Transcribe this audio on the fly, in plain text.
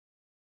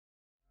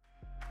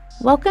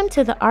Welcome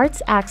to the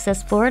Arts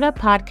Access Florida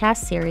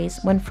podcast series,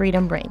 When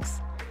Freedom Rings.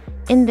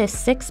 In this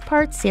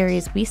 6-part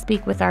series, we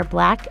speak with our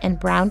Black and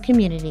Brown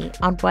community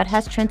on what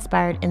has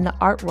transpired in the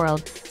art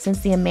world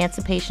since the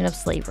emancipation of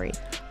slavery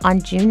on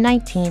June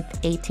 19,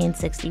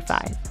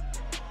 1865.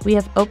 We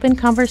have open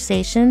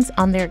conversations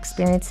on their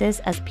experiences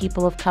as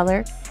people of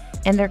color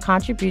and their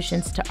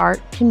contributions to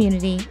art,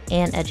 community,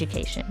 and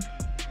education.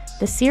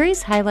 The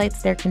series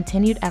highlights their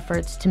continued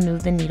efforts to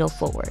move the needle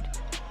forward.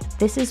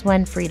 This is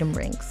When Freedom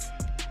Rings.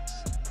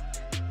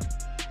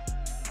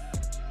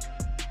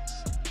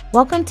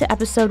 Welcome to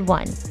Episode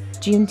 1,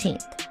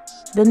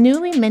 Juneteenth. The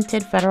newly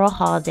minted federal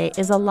holiday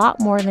is a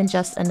lot more than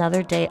just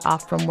another day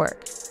off from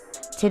work.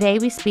 Today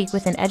we speak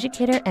with an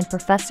educator and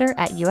professor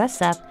at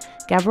USF,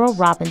 Geveryl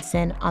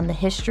Robinson, on the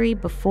history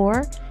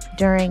before,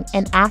 during,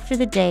 and after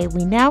the day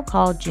we now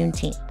call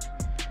Juneteenth.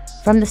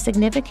 From the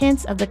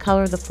significance of the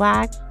color of the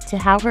flag to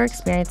how her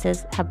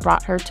experiences have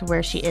brought her to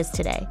where she is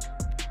today.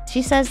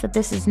 She says that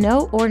this is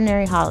no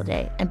ordinary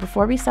holiday, and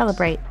before we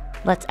celebrate,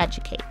 let's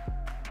educate.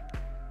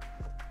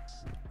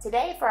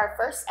 Today, for our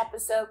first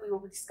episode, we will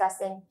be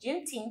discussing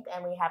Juneteenth,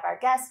 and we have our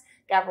guest,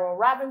 Geveryl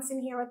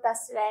Robinson, here with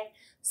us today.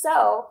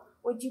 So,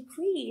 would you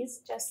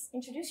please just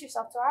introduce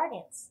yourself to our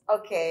audience?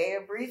 Okay,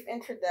 a brief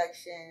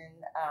introduction.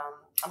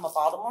 I'm a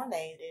Baltimore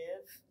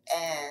native,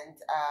 and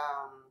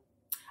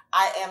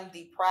I am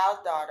the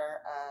proud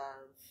daughter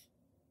of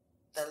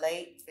the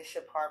late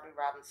Bishop Harvey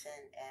Robinson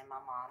and my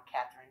mom,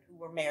 Catherine, who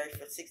were married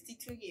for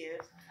 62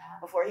 years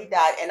before he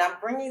died. And I'm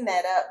bringing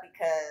that up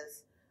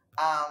because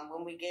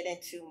when we get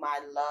into my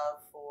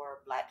love for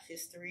Black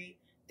history,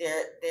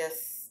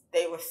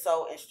 they were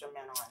so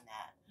instrumental in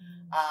that.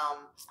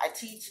 I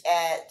teach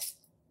at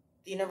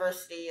the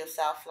University of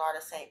South Florida,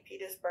 St.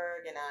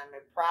 Petersburg, and I'm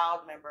a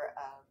proud member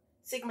of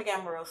Sigma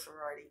Gamma Rho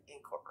Sorority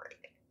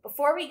Incorporated.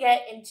 Before we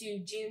get into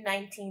June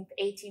 19th,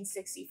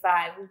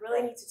 1865, we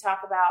really need to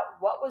talk about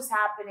what was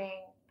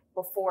happening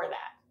before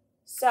that.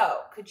 So,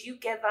 could you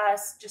give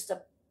us just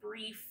a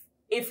brief,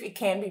 if it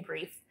can be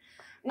brief,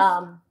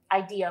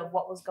 idea of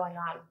what was going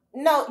on?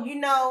 No,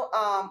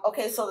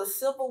 okay, so the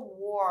Civil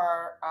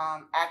War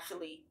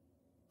actually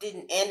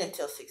didn't end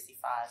until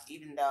 65,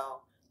 even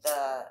though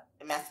the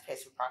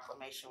Emancipation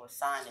Proclamation was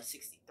signed in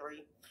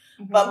 63.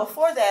 Mm-hmm. But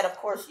before that, of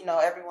course,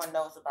 everyone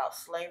knows about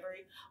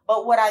slavery.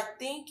 But what I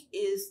think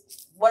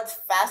is what's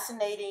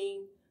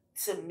fascinating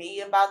to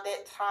me about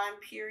that time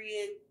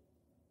period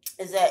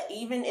is that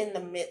even in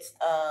the midst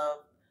of,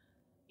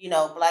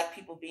 Black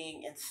people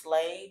being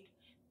enslaved,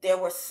 there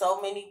were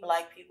so many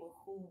Black people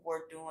who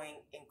were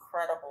doing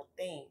incredible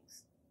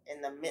things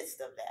in the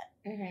midst of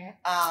that.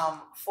 Mm-hmm.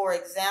 For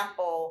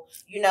example,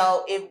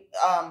 if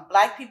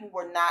Black people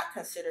were not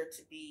considered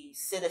to be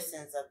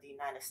citizens of the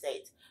United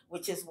States,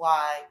 which is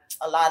why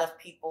a lot of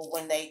people,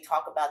 when they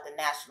talk about the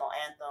national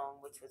anthem,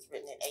 which was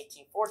written in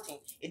 1814,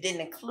 it didn't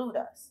include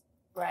us.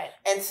 Right.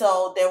 And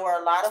so there were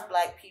a lot of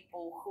Black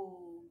people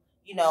who,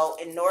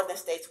 in northern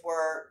states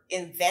were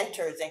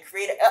inventors and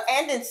creators,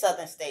 and in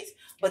southern states,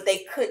 but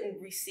they couldn't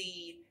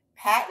receive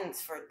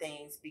patents for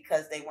things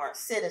because they weren't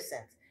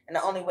citizens. And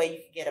the only way you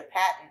could get a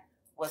patent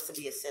was to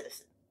be a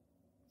citizen.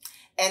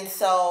 And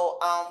so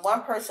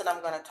one person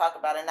I'm going to talk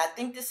about, and I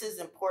think this is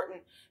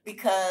important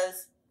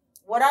because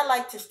what I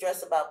like to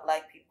stress about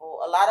Black people,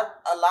 a lot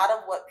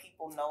of what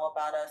people know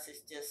about us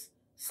is just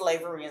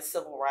slavery and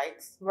civil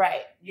rights.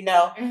 Right.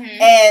 Mm-hmm.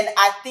 And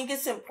I think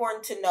it's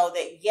important to know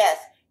that, yes,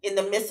 in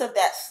the midst of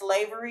that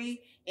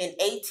slavery, in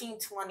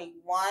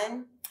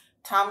 1821,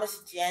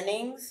 Thomas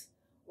Jennings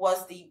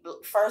was the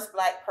first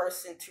Black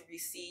person to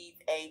receive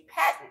a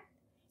patent.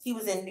 He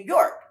was in New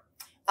York.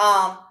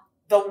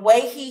 The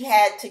way he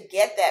had to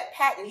get that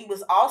patent, he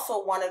was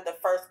also one of the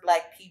first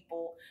Black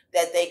people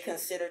that they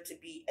considered to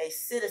be a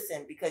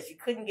citizen, because you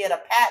couldn't get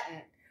a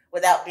patent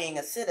without being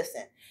a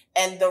citizen.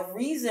 And the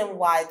reason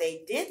why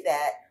they did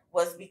that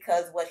was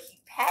because what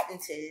he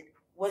patented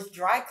was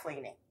dry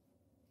cleaning.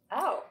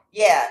 Oh.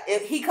 Yeah,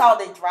 he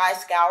called it dry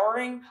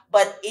scouring,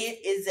 but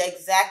it is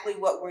exactly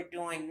what we're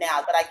doing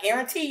now. But I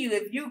guarantee you,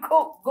 if you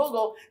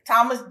Google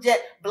Thomas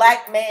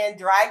Black man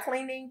dry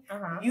cleaning,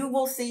 you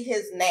will see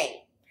his name.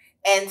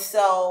 And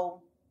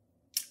so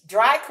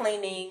dry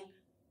cleaning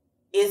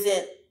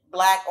isn't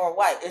Black or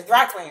white. It's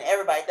dry cleaning.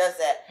 Everybody does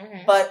that.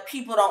 Mm-hmm. But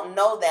people don't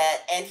know that.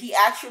 And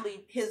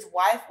his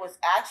wife was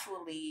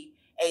actually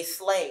a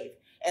slave.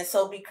 And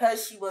so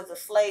because she was a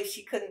slave,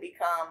 she couldn't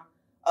become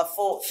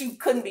she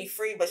couldn't be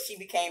free, but she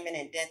became an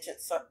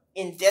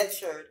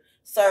indentured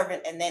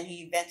servant, and then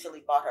he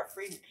eventually bought her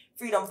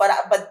freedom.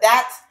 But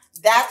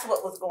that's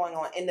what was going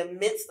on in the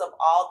midst of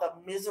all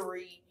the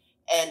misery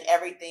and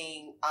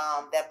everything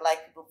that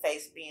Black people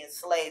faced being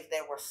slaves.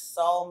 There were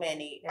so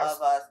many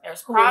of us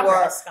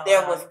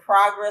there was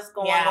progress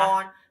going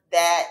on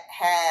that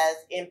has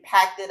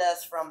impacted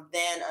us from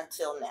then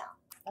until now.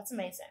 That's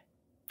amazing.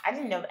 I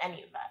didn't know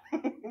any of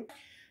that.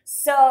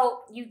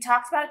 So you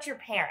talked about your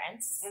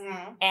parents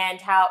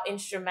and how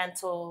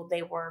instrumental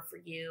they were for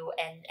you,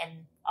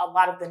 and a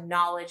lot of the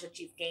knowledge that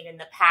you've gained and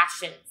the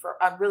passion for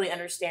really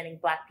understanding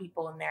Black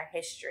people and their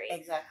history.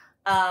 Exactly.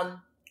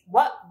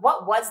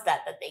 What was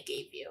that they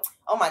gave you?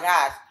 Oh my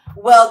gosh.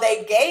 Well,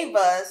 they gave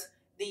us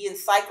the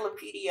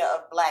Encyclopedia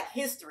of Black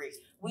History.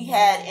 We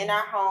had in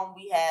our home,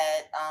 we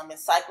had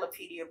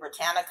Encyclopedia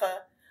Britannica,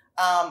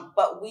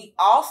 but we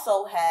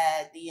also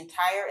had the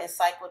entire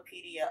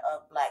Encyclopedia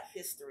of Black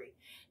History.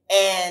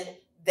 And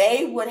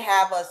they would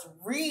have us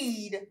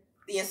read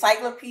the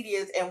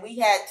encyclopedias, and we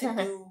had to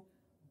do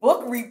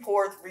book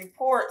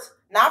reports,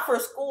 not for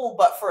school,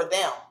 but for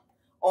them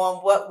on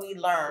what we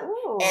learned.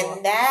 Ooh.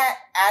 And that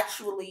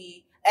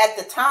actually, at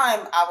the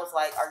time, I was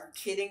like, are you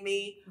kidding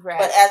me? Right.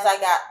 But as I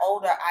got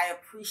older, I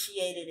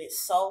appreciated it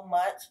so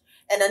much.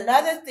 And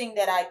another thing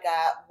that I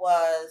got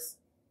was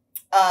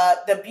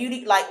the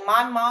beauty, like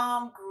my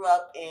mom grew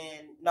up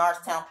in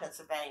Norristown,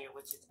 Pennsylvania,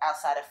 which is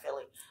outside of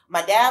Philly.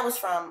 My dad was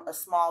from a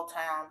small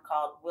town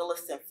called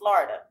Williston,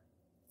 Florida.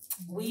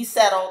 We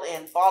settled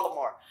in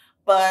Baltimore,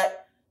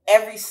 but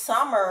every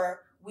summer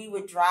we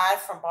would drive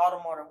from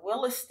Baltimore to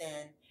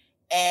Williston,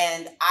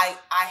 and I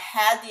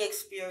had the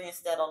experience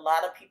that a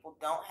lot of people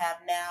don't have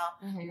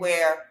now,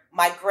 where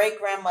my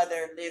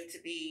great-grandmother lived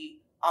to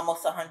be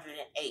almost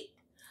 108.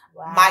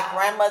 Wow. My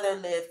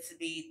grandmother lived to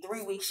be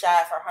 3 weeks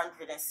shy of her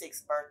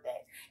 106th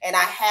birthday. And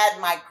I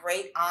had my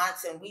great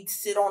aunts, and we'd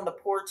sit on the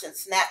porch and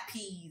snap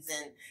peas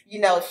and,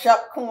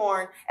 shuck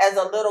corn as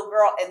a little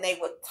girl. And they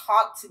would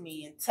talk to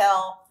me and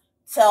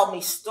tell me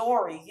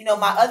stories.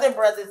 My other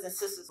brothers and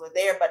sisters were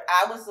there, but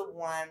I was the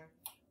one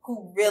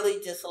who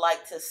really just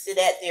liked to sit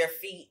at their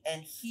feet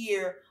and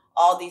hear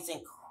all these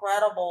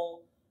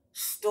incredible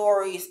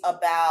stories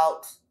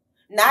about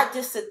not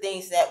just the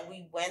things that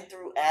we went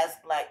through as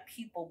Black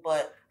people,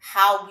 but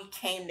how we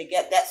came to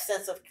get that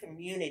sense of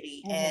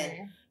community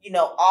and,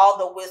 all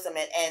the wisdom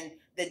and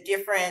the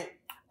different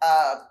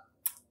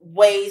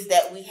ways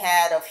that we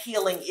had of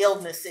healing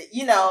illnesses,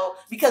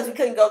 because we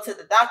couldn't go to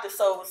the doctor.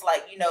 So it was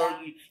like,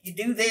 you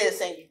do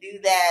this and you do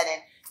that.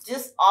 And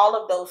just all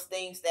of those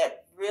things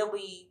that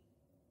really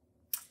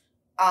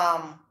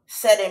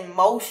set in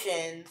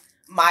motion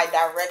my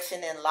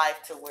direction in life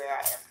to where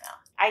I am now.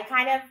 I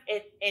kind of,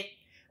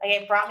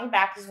 it brought me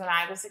back to when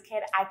I was a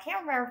kid. I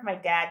can't remember if my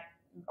dad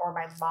or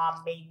my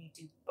mom made me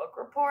do book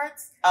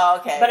reports. Oh,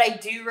 okay. But I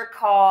do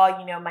recall,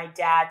 my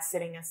dad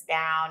sitting us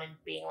down and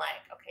being like,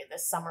 okay,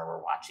 this summer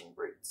we're watching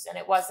Roots. And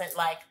it wasn't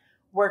like,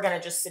 we're going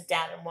to just sit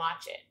down and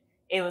watch it.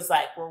 It was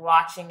like, we're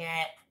watching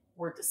it.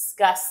 We're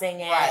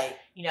discussing it. Right.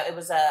 It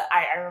was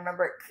I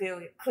remember it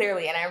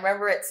clearly. And I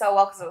remember it so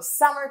well because it was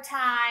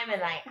summertime.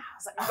 And I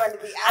was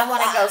like, I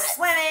want to go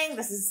swimming.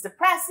 This is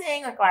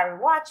depressing. Like, why are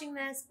we watching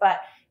this?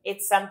 But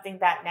it's something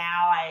that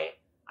now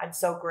I'm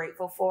so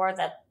grateful for,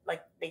 that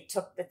like they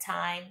took the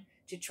time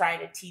to try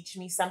to teach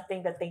me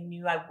something that they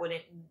knew I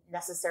wouldn't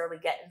necessarily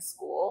get in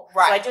school.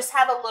 Right. So I just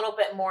have a little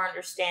bit more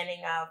understanding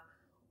of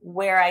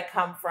where I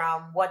come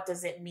from, what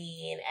does it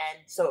mean, and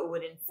so it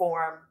would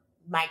inform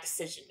my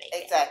decision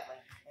making. Exactly.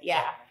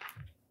 Yeah.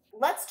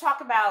 Let's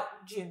talk about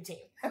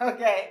Juneteenth.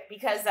 Okay.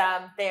 Because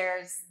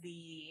there's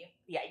the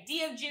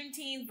idea of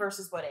Juneteenth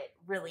versus what it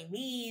really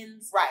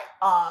means.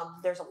 Right.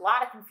 There's a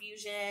lot of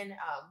confusion.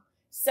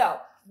 So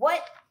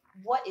what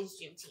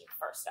is Juneteenth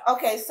first off?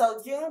 Okay, so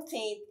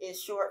Juneteenth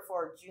is short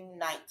for June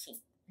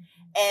 19th.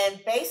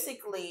 And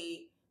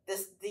basically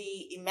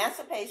the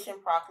Emancipation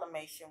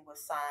Proclamation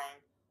was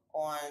signed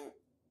on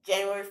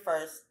January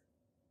 1st,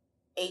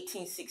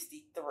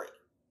 1863.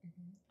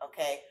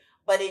 Okay.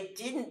 But it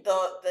didn't,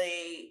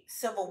 the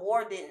Civil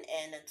War didn't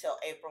end until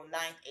April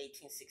 9th,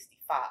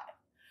 1865.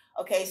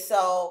 Okay,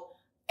 so,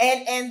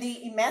 and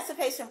the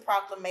Emancipation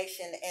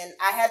Proclamation, and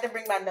I had to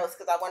bring my notes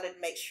because I wanted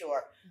to make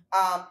sure,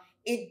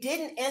 it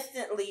didn't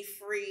instantly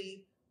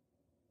free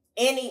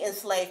any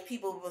enslaved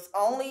people. It was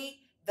only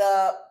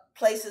the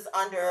places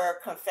under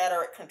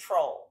Confederate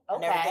control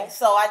and everything.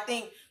 So I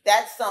think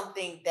that's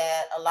something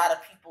that a lot of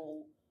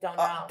people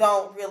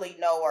don't really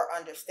know or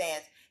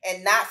understand.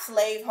 And not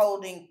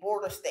slaveholding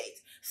border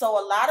states. So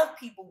a lot of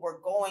people were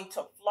going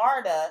to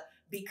Florida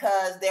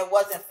because there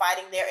wasn't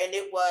fighting there, and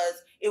it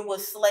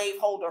was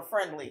slaveholder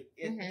friendly,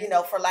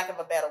 for lack of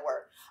a better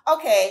word.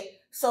 Okay,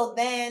 so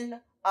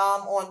then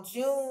on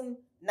June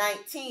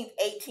 19th,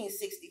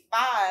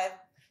 1865,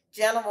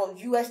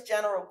 U.S.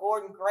 General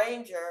Gordon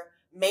Granger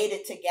made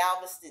it to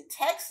Galveston,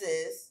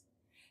 Texas,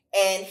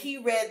 and he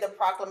read the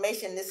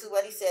proclamation. This is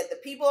what he said: "The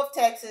people of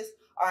Texas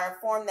are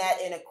informed that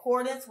in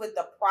accordance with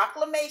the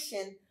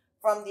proclamation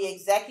from the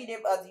executive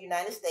of the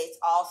United States,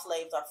 all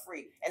slaves are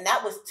free." And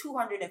that was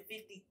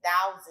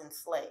 250,000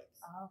 slaves.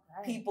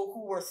 Okay. People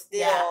who were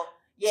still,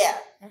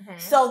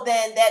 So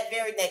then that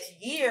very next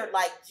year,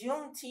 like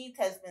Juneteenth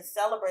has been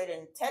celebrated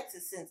in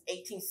Texas since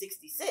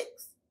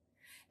 1866.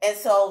 And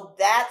so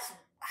that's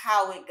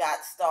how it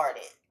got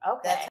started.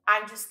 Okay.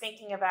 I'm just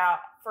thinking about,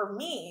 for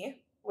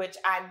me, which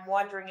I'm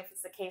wondering if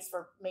it's the case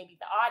for maybe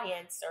the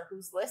audience or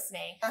who's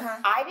listening,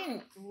 I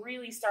didn't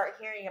really start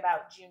hearing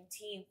about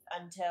Juneteenth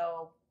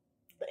until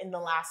in the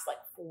last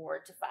 4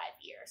 to 5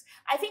 years.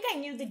 I think I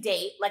knew the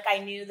date, I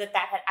knew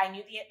I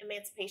knew the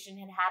emancipation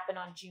had happened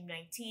on June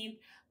 19th,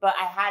 but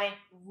I hadn't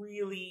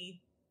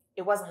really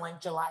it wasn't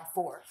like July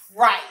 4th.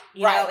 Right.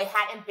 You know, it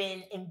hadn't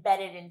been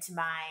embedded into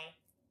my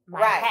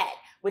head,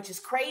 which is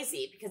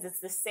crazy because it's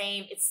the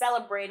same, it's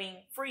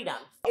celebrating freedom.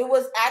 It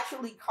was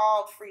actually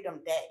called Freedom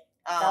Day.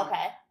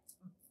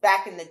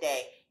 Back in the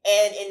day.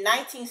 And in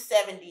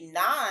 1979,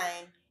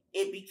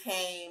 it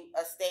became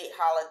a state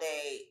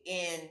holiday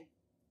in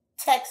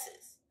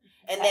Texas.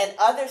 And then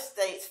other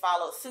states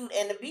followed suit.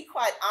 And to be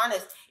quite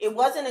honest, it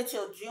wasn't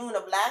until June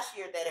of last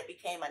year that it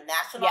became a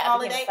national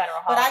holiday.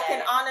 But I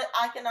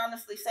can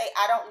honestly say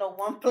I don't know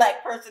one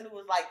Black person who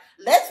was like,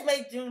 let's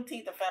make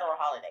Juneteenth a federal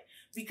holiday.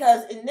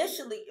 Because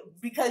initially,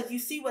 because you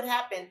see what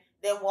happened,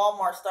 then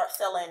Walmart starts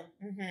selling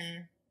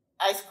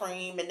ice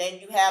cream, and then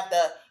you have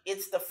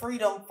it's the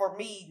Freedom for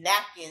Me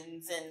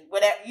napkins and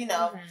whatever, you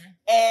know.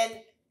 And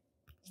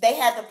they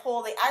had to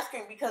pull the ice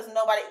cream because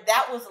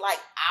that was like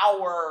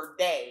our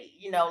day,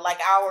 you know, like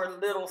our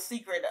little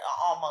secret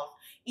almost.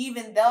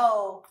 Even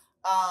though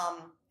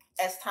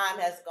as time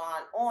has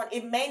gone on,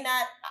 it may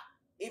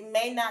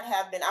not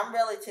have been. I'm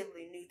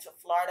relatively new to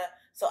Florida,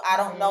 so I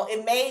don't know.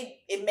 It may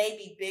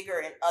be bigger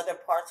in other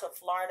parts of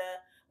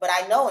Florida, but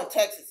I know in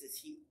Texas it's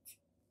huge.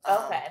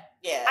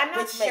 Yeah. I'm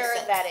not sure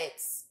that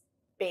it's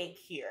big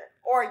here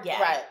or yet.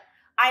 Right.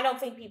 I don't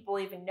think people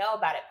even know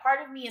about it.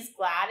 Part of me is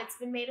glad it's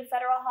been made a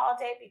federal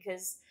holiday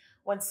because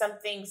when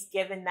something's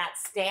given that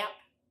stamp,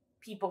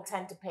 people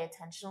tend to pay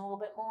attention a little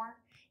bit more.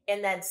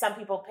 And then some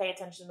people pay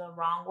attention in the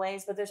wrong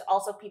ways, but there's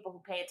also people who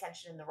pay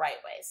attention in the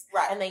right ways.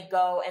 Right. And they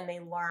go and they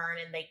learn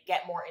and they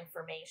get more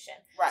information.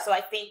 Right. So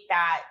I think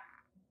that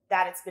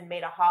it's been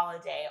made a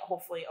holiday,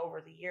 hopefully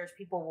over the years,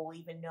 people will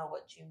even know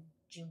what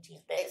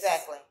Juneteenth is.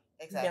 Exactly.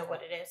 Know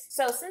what it is.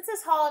 So since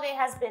this holiday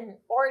has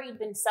already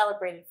been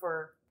celebrated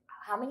for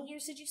how many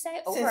years did you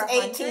say? Since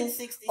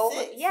 1866.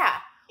 Yeah.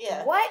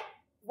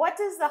 What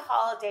does the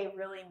holiday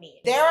really mean?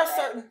 There are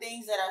certain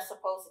things that are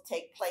supposed to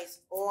take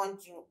place on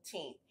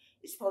Juneteenth.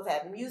 You're supposed to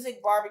have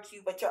music,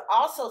 barbecue, but you're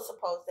also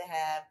supposed to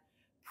have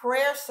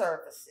prayer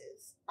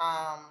services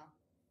on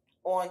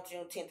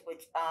Juneteenth,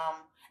 which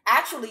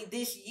actually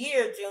this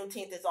year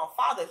Juneteenth is on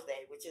Father's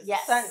Day, which is a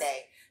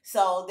Sunday.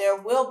 So there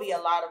will be a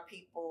lot of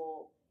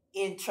people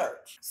in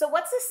church. So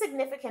what's the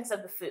significance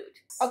of the food?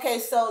 Okay,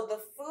 so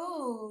the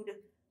food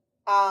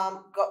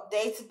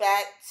dates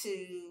back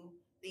to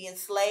the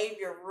enslaved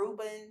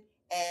Yoruban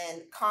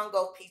and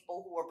Congo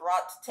people who were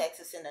brought to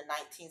Texas in the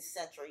 19th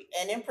century.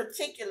 And in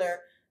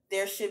particular,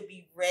 there should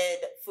be red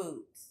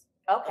foods.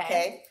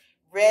 Okay.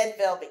 Red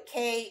velvet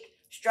cake,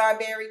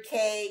 strawberry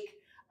cake,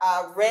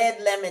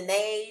 red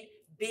lemonade,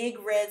 big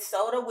red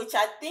soda, which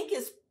I think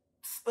is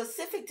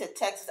specific to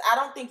Texas. I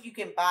don't think you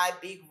can buy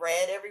big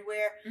red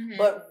everywhere,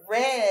 but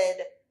red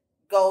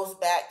goes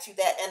back to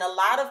that. And a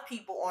lot of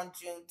people on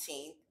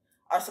Juneteenth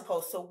are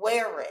supposed to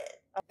wear red.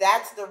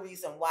 That's the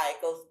reason why.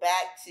 It goes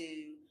back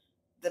to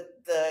the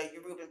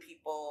Yoruban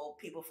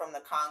people from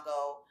the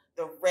Congo,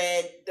 the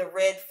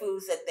red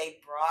foods that they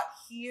brought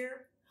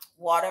here,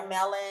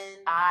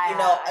 watermelon,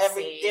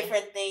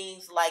 different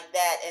things like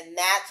that. And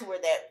that's where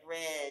that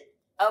red,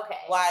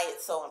 why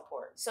it's so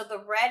important. So the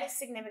red is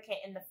significant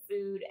in the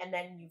food, and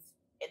then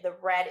the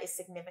red is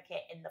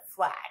significant in the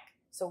flag.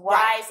 So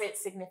why is it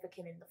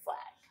significant in the flag?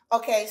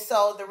 Okay,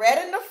 so the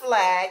red in the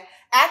flag,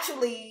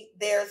 actually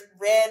there's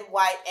red,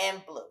 white,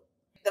 and blue.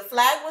 The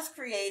flag was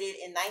created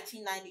in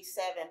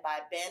 1997 by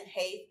Ben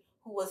Haith,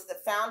 who was the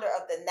founder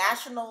of the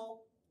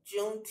National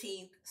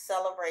Juneteenth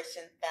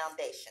Celebration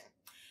Foundation.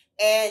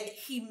 And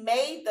he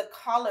made the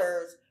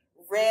colors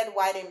red,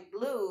 white, and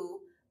blue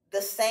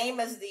the same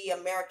as the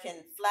American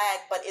flag,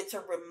 but it's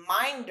a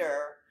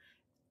reminder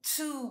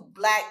to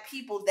Black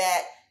people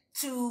that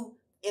to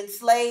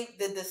enslave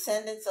the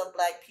descendants of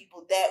Black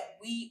people that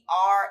we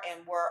are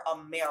and were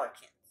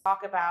Americans.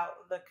 Talk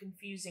about the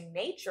confusing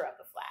nature of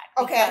the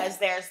flag. Because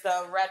there's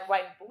the red,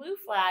 white, and blue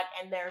flag,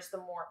 and there's the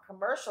more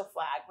commercial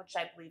flag, which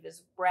I believe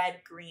is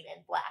red, green,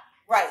 and black.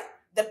 Right.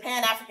 The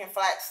Pan-African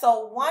flag.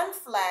 So one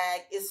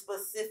flag is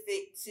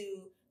specific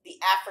to the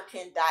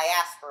African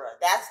diaspora.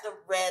 That's the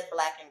red,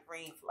 black, and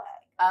green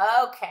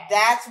flag. Okay.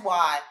 That's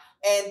why.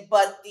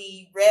 But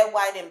the red,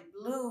 white, and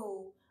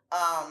blue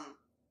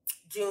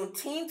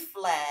Juneteenth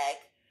flag,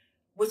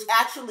 which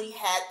actually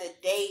had the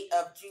date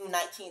of June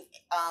 19th,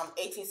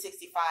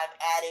 1865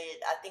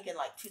 added, I think in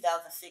like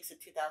 2006 or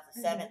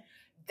 2007.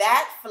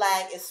 That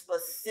flag is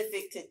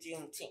specific to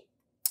Juneteenth.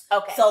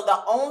 Okay. So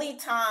the only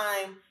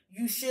time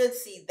you should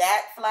see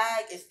that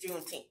flag is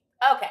Juneteenth.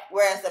 Okay.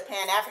 Whereas the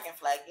Pan-African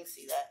flag, you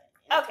see that.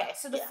 Okay,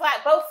 so the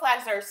flag, both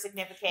flags are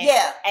significant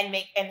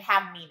and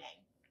have meaning.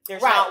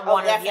 There's not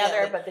one or the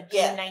other, but the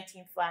June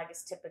 19th flag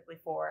is typically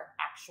for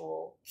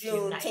actual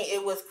Juneteenth.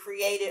 It was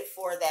created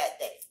for that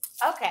day.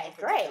 Okay,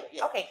 great.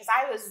 Yeah. Okay, because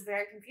I was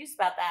very confused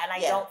about that,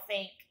 and I don't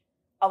think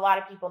a lot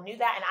of people knew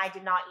that, and I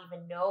did not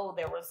even know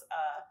there was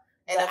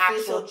an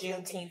actual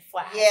Juneteenth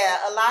flag.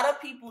 Yeah, a lot of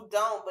people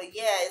don't, but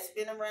it's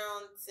been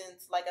around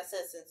since, like I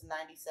said, since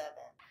 97.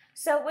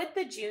 So with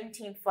the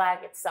Juneteenth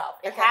flag itself,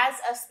 it has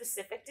a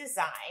specific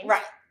design.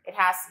 Right. It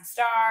has some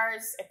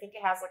stars. I think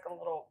it has like a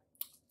little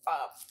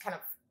kind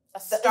of a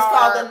star. It's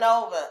called the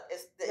Nova.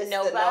 It's the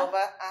Nova. The Nova.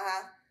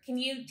 Uh-huh. Can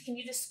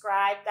you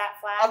describe that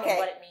flag and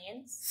what it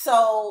means?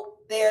 So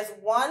there's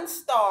one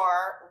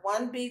star,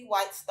 one big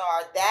white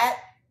star. That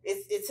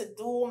it's a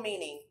dual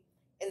meaning.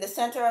 In the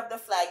center of the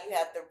flag, you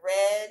have the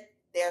red.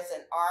 There's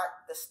an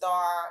arc, the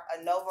star,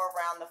 a nova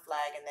around the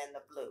flag, and then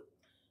the blue.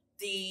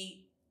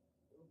 The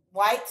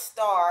white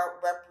star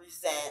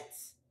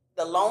represents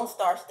the Lone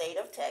Star State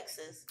of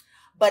Texas,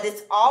 but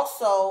it's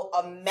also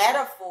a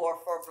metaphor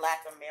for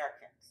Black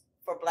Americans.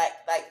 For Black,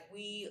 like,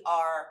 we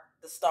are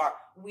the star.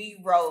 We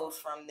rose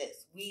from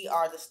this. We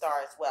are the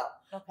star as well.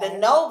 Okay. The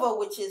nova,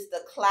 which is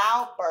the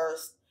cloud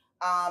burst,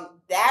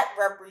 that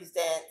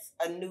represents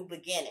a new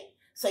beginning.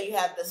 So you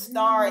have the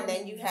star, and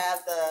then you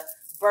have the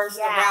burst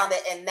around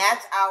it, and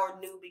that's our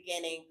new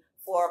beginning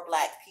for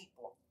Black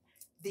people.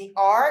 The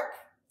arc,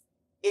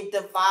 it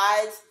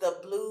divides the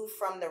blue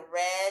from the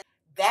red.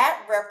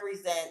 That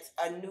represents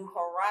a new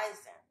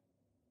horizon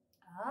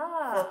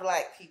for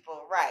Black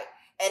people, right?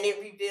 And it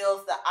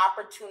reveals the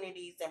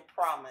opportunities and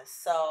promise.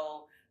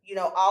 So,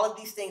 all of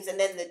these things. And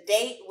then the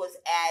date was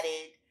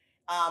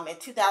added in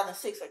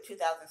 2006 or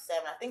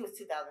 2007. I think it was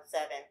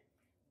 2007,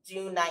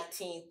 June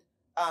 19th,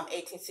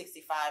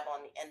 1865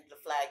 on the end of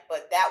the flag.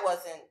 But that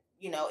wasn't,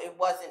 it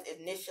wasn't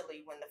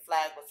initially when the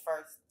flag was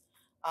first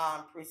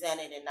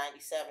presented in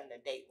 97.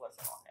 The date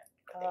wasn't on there.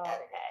 Okay.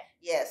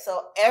 Yeah,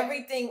 so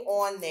everything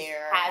on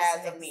there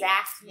has an a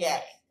exact meaning.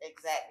 Yes,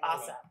 exact meaning.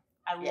 Awesome.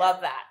 I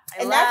love that.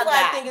 And that's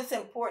why I think it's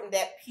important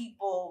that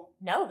people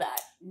know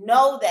that. Mm-hmm.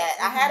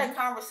 I had a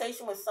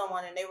conversation with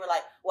someone and they were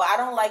like, well, I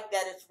don't like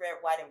that it's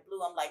red, white, and blue.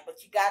 I'm like,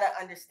 but you got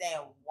to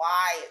understand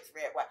why it's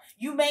red, white.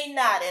 You may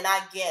not, and I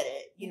get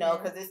it,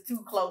 because it's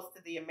too close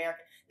to the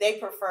American. They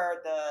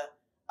prefer the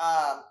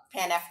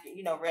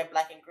Pan-African, red,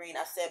 black, and green.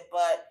 I said,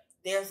 but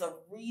there's a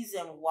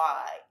reason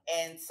why.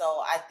 And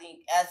so I think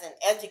as an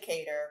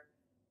educator,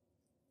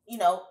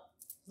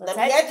 Let's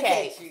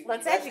educate you.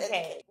 Let's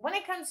educate. When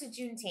it comes to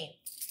Juneteenth,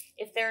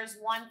 if there's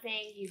one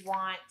thing you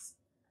want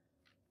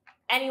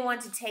anyone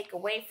to take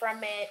away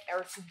from it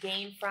or to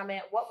gain from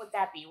it, what would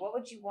that be? What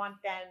would you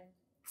want them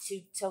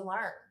to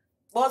learn?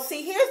 Well,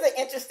 see, here's the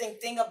interesting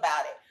thing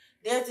about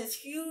it. There's this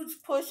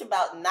huge push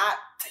about not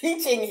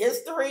teaching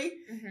history,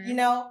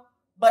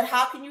 but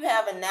how can you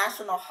have a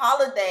national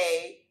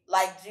holiday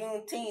like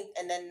Juneteenth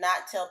and then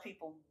not tell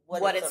people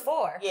what it's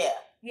for? Yeah.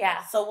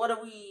 Yeah. So what do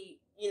we,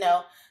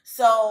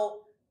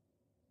 so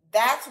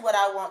that's what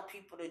I want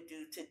people to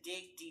do, to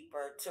dig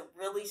deeper, to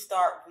really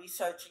start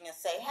researching and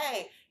say,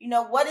 hey,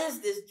 what is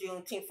this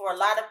Juneteenth? For a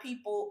lot of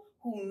people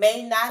who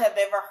may not have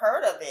ever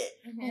heard of it,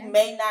 who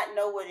may not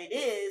know what it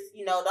is,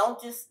 don't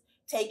just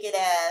take it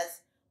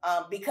as,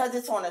 because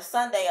it's on a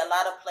Sunday, a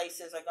lot of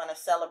places are going to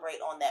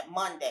celebrate on that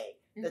Monday,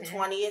 the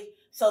 20th.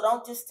 So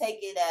don't just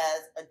take it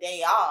as a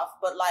day off,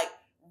 but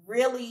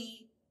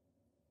really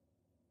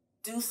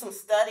do some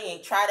studying,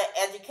 try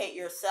to educate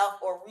yourself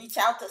or reach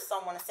out to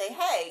someone and say,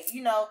 hey,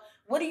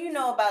 what do you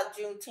know about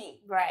Juneteenth?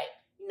 Right.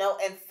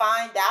 And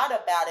find out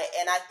about it.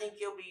 And I think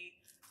you'll be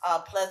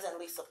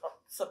pleasantly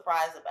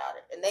surprised about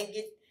it. And then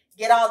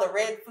get all the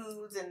red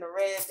foods and the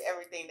red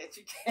everything that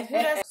you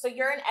can. So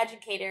you're an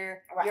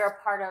educator. Right. You're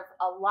a part of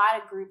a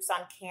lot of groups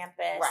on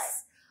campus.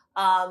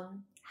 Right.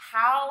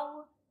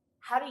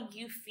 How do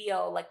you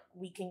feel like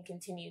we can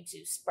continue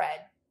to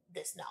spread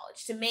this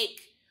knowledge, to make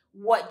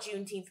what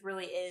Juneteenth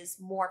really is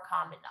more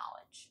common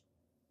knowledge?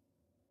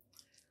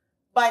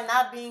 By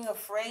not being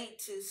afraid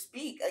to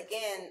speak.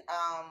 Again,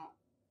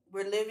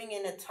 we're living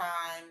in a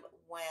time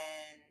when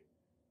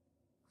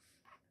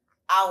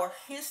our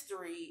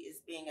history is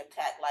being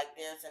attacked, like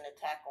there's an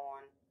attack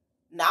on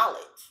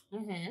knowledge,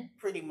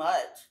 pretty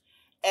much.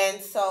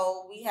 And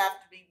so we have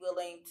to be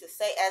willing to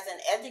say, as an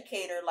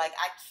educator,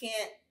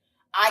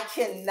 I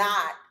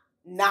cannot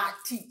not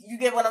teach. You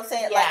get what I'm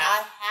saying? Yeah.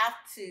 I have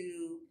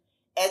to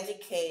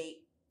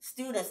educate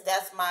students.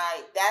 That's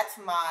my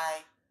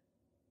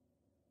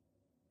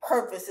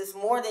purpose. It's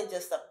more than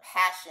just a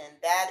passion.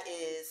 That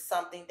is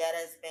something that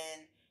has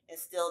been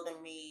instilled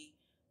in me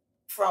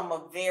from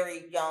a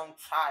very young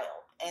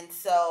child. And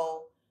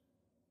so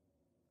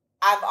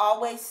I've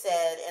always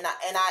said, and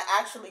I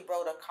actually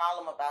wrote a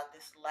column about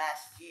this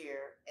last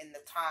year in the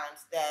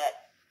Times, that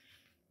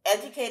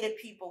educated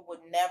people would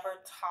never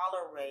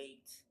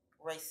tolerate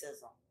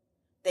racism.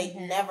 They'd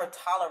never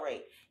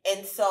tolerate.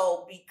 And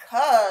so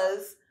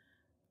because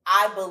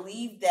I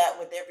believe that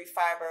with every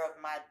fiber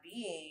of my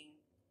being,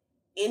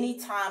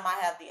 anytime I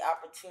have the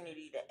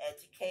opportunity to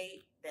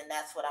educate, then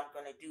that's what I'm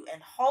going to do.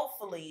 And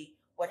hopefully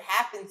what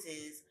happens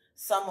is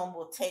someone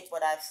will take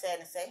what I've said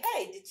and say,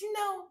 hey, did you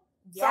know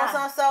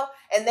so?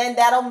 And then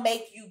that'll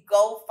make you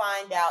go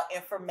find out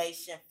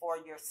information for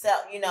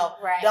yourself.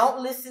 Right.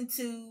 Don't listen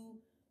to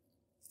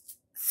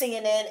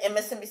CNN,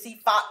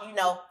 MSNBC, Fox,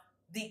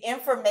 the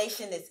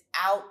information is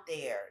out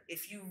there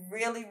if you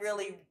really,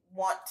 really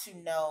want to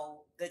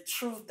know the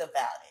truth about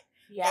it.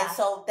 Yeah. And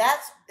so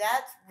that's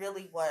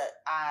really what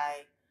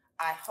I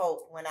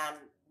hope when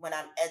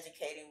I'm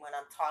educating, when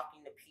I'm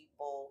talking to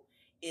people,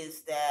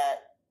 is that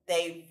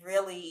they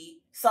really,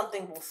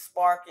 something will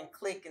spark and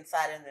click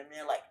inside of them.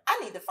 They're like, I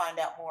need to find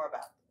out more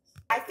about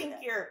this. I think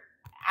you're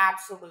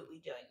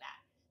absolutely doing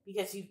that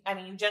because you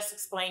just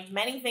explained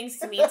many things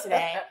to me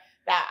today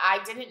that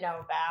I didn't know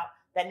about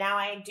that now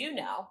I do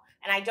know.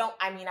 And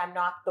I'm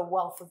not the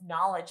wealth of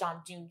knowledge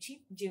on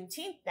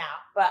Juneteenth now,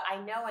 but I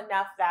know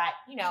enough that,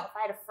 if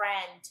I had a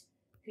friend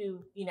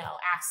who,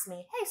 asked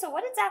me, hey, so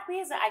what exactly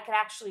is it? I could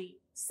actually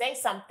say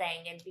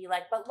something and be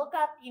like, but look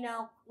up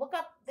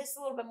this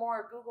a little bit more,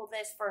 or Google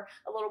this for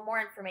a little more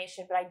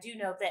information, but I do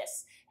know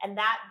this. And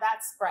that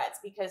spreads,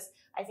 because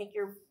I think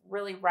you're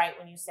really right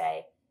when you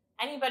say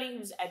anybody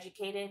who's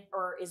educated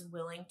or is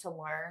willing to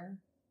learn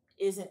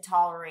isn't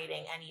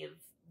tolerating any of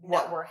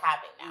what we're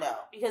having now. No.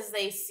 Because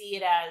they see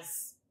it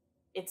as,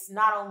 it's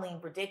not only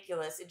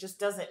ridiculous, it just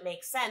doesn't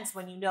make sense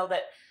when you know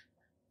that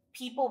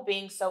people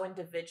being so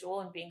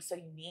individual and being so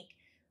unique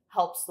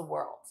helps the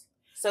world.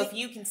 So if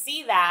you can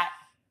see that,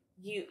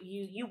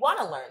 you want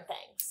to learn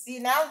things. The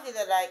analogy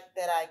that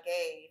I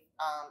gave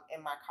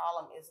in my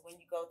column is when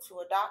you go to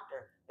a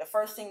doctor, the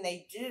first thing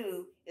they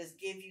do is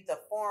give you the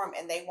form,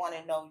 and they want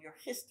to know your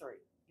history,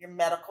 your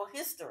medical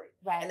history.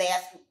 Right. And they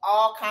ask you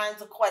all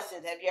kinds of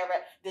questions. Have you ever,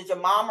 did your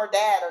mom or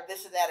dad or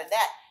this or that or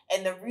that?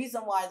 And the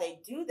reason why they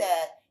do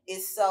that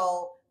is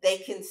so they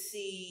can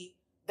see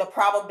the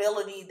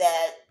probability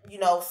that,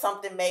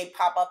 something may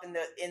pop up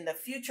in the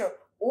future,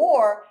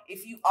 or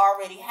if you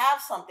already have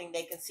something,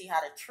 they can see how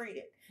to treat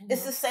it. Mm-hmm.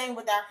 It's the same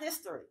with our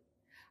history.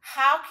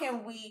 How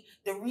can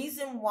the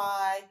reason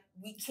why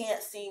we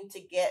can't seem to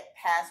get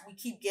past, we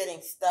keep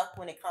getting stuck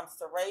when it comes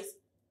to race,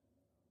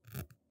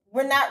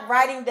 we're not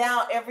writing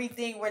down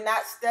everything. We're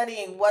not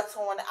studying what's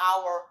on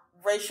our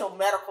racial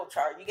medical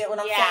chart. You get what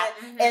I'm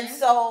saying? Mm-hmm. And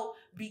so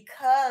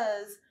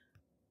because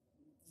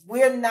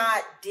we're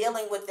not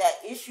dealing with that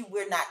issue,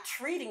 we're not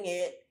treating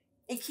it,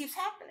 it keeps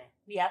happening.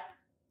 Yep.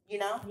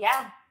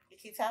 Yeah. It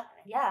keeps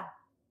happening. Yeah.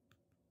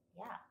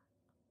 Yeah.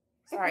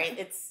 Sorry,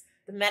 it's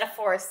the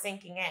metaphor is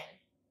sinking in.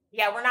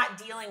 Yeah, we're not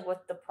dealing with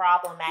the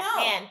problem at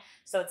hand,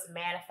 so it's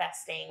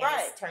manifesting and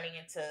it's turning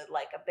into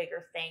like a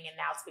bigger thing, and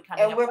now it's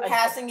becoming and we're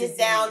passing it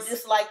down,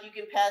 just like you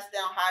can pass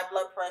down high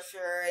blood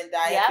pressure and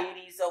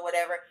diabetes or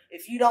whatever.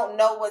 If you don't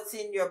know what's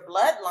in your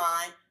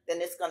bloodline, then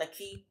it's going to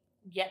keep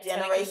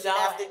generation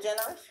after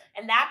generation.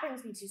 And that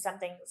brings me to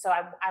something. So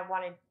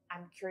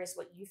I'm curious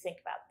what you think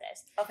about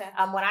this. Okay.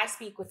 When I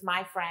speak with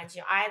my friends,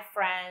 I have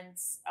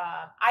friends.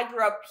 I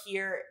grew up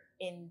here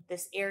in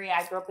this area.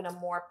 I grew up in a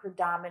more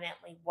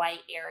predominantly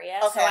white area.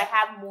 Okay. So I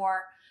have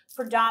more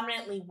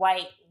predominantly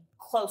white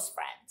close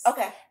friends.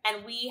 Okay.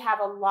 And we have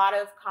a lot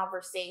of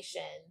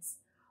conversations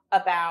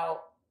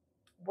about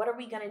what are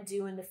we going to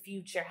do in the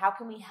future? How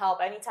can we help?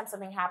 Anytime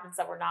something happens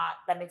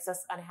that makes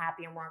us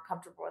unhappy and we're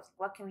uncomfortable with,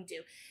 what can we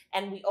do?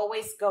 And we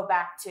always go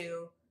back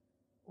to,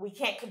 we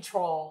can't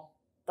control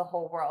the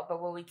whole world,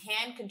 but what we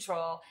can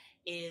control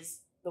is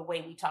the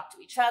way we talk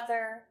to each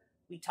other.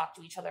 We talk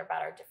to each other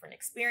about our different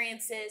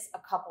experiences. A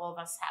couple of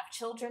us have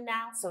children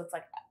now. So it's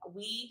like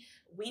we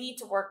need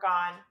to work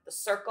on the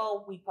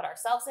circle we put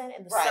ourselves in,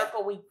 and the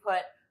circle we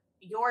put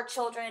your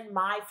children,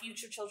 my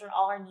future children,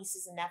 all our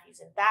nieces and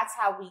nephews. And that's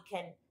how we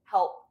can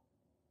help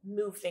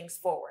move things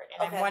forward.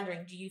 And I'm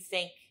wondering, do you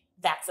think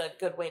that's a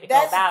good way to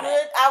go about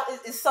it?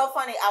 It's so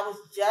funny. I was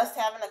just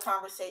having a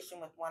conversation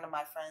with one of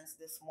my friends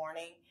this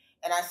morning,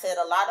 and I said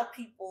a lot of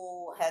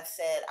people have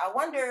said, I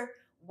wonder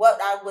what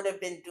I would have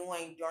been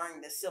doing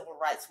during the civil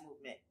rights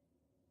movement.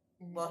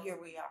 Mm-hmm. Well, here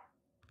we are.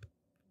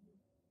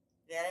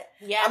 Get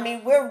it?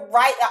 Yeah. We're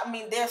right.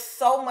 There's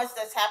so much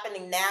that's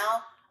happening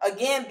now.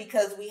 Again,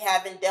 because we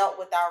haven't dealt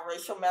with our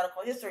racial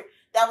medical history.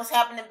 That was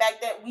happening back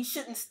then. We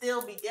shouldn't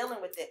still be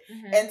dealing with it.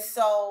 Mm-hmm. And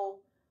so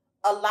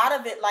a lot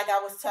of it, like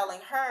I was telling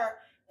her,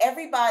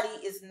 everybody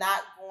is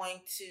not going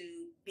to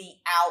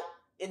be out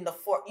in the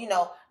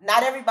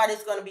not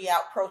everybody's going to be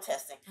out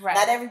protesting. Right.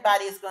 Not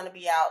everybody is going to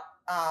be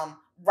out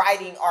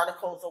writing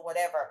articles or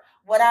whatever.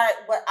 What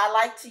I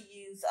like to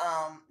use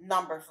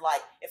numbers,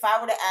 like if I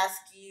were to ask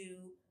you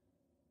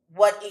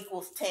what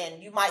equals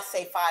 10, you might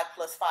say 5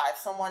 plus 5.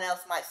 Someone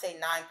else might say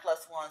 9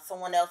 plus 1.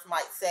 Someone else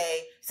might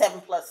say 7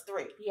 plus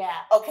 3. Yeah.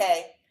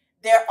 Okay.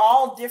 They're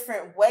all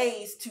different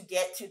ways to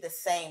get to the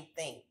same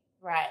thing.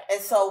 Right. And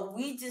so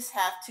we just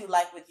have to,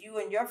 like with you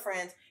and your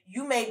friends,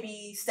 you may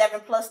be 7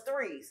 plus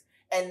 3s.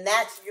 And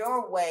that's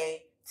your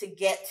way to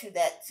get to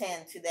that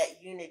 10, to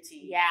that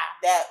unity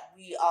that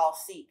we all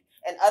seek.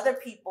 And other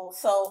people,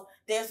 so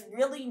there's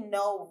really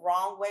no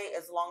wrong way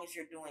as long as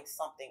you're doing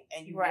something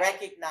and you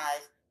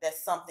recognize that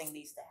something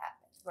needs to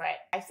happen. Right.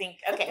 I think,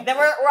 okay, then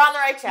we're on the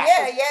right track.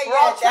 We're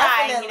all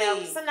trying,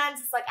 definitely. Sometimes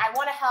it's like, I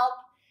want to help.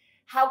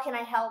 How can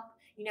I help?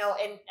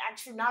 And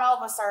actually not all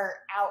of us are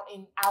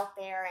out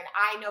there. And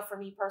I know for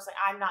me personally,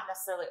 I'm not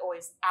necessarily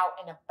always out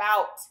and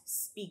about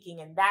speaking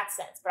in that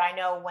sense, but I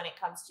know when it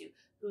comes to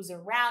who's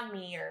around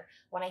me, or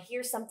when I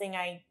hear something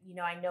I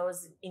know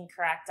is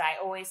incorrect,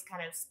 I always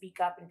kind of speak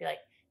up and be like,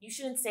 you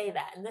shouldn't say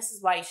that. And this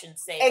is why you shouldn't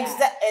say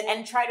that.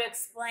 And try to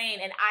explain.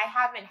 And I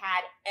haven't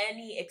had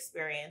any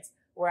experience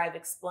where I've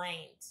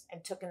explained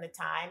and taken the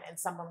time and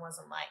someone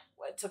wasn't like,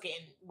 took it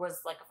and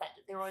was like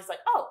offended. They were always like,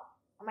 oh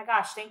my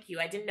gosh, thank you.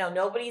 I didn't know.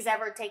 Nobody's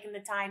ever taken the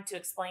time to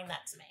explain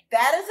that to me.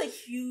 That is a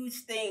huge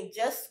thing.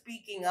 Just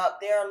speaking up.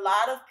 There are a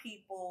lot of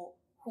people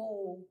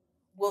who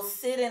will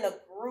sit in a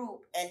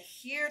group and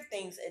hear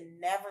things and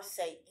never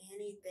say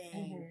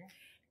anything.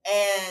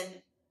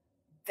 And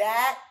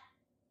that,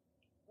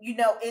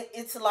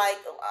 it's like,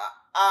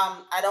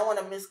 I don't want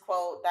to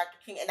misquote Dr.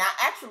 King. And I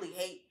actually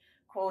hate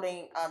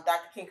quoting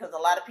Dr. King, because a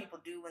lot of people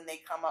do when they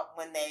come up,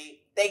 when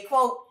they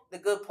quote the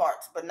good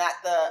parts, but not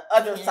the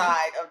other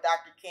side of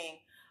Dr. King.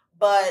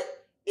 But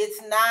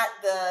it's not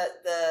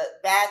the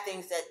bad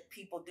things that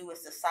people do.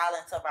 It's the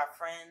silence of our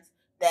friends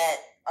that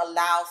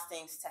allows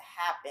things to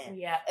happen.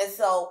 Yeah. And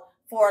so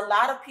for a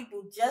lot of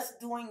people, just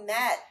doing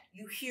that,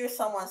 you hear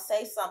someone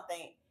say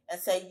something and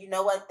say, you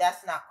know what,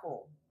 that's not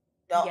cool.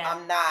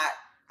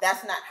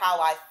 That's not how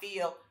I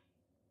feel.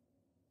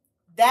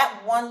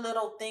 That one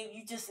little thing,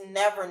 you just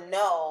never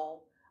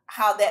know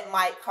how that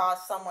might cause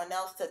someone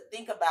else to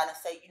think about and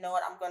say, you know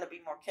what, I'm going to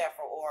be more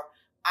careful, or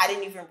I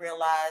didn't even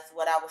realize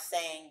what I was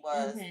saying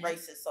was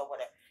racist or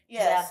whatever.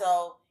 Yeah.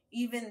 So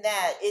even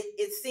that,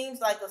 it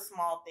seems like a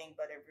small thing,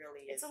 but it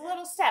really is. It's a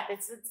little step.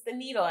 It's the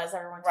needle, as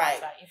everyone talks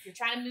about. If you're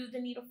trying to move the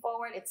needle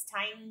forward, it's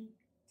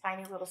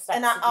tiny little steps.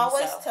 And I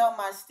always tell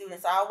my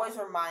students, I always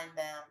remind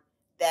them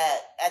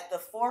that at the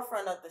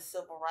forefront of the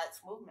civil rights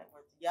movement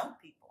were young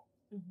people.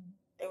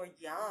 They were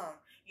young.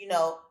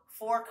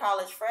 4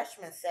 college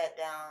freshmen sat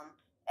down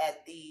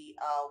at the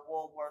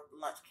Woolworth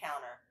lunch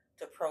counter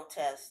to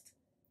protest,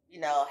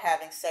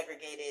 having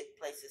segregated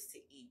places to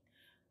eat.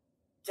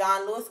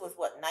 John Lewis was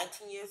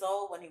 19 years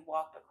old when he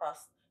walked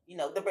across,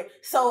 the bridge.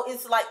 So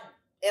it's like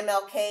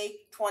MLK,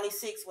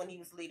 26 when he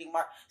was leading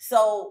March.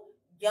 So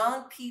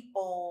young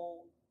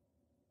people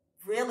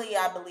really,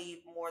 I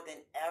believe, more than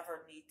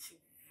ever need to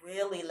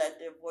really let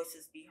their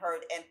voices be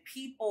heard. And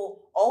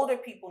older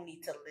people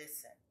need to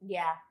listen.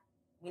 Yeah.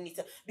 We need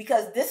to,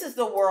 because this is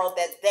the world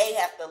that they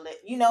have to live.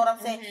 You know what I'm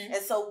saying?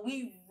 And so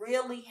we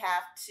really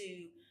have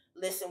to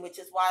listen, which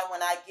is why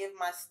when I give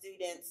my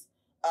students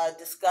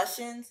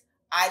discussions,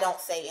 I don't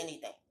say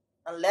anything.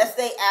 Unless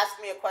they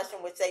ask me a question,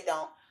 which they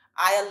don't,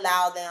 I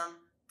allow them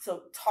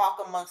to talk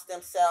amongst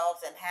themselves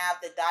and have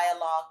the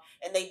dialogue.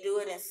 And they do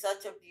it in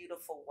such a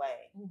beautiful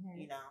way.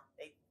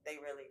 They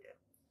really do.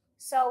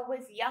 So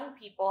with young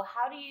people,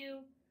 how do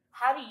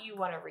you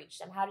want to reach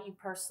them? How do you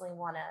personally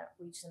want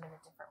to reach them in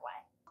a different way?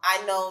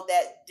 I know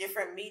that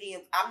different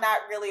mediums, I'm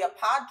not really a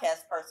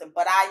podcast person,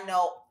 but I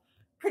know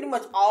pretty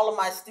much all of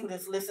my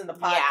students listen to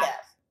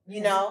podcasts,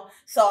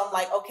 So I'm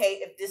like, okay,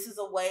 if this is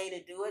a way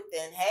to do it,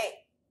 then hey,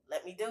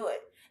 let me do it.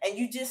 And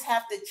you just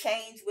have to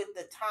change with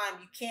the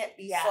time. You can't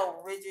be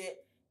so rigid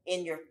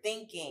in your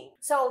thinking.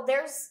 So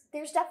there's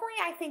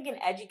definitely, I think, an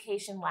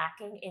education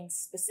lacking in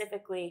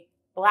specifically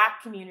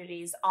Black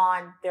communities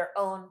on their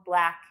own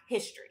Black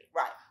history.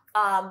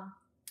 Right.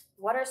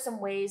 What are some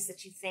ways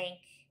that you think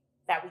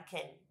that we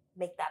can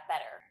make that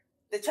better?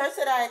 The church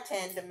that I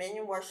attend,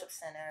 Dominion Worship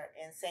Center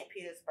in St.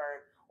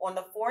 Petersburg, on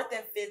the 4th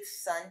and 5th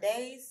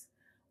Sundays,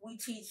 we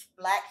teach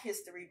Black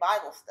History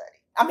Bible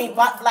study.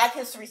 Black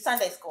History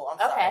Sunday School. I'm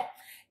sorry.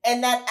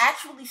 And that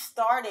actually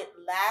started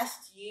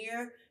last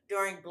year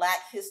during Black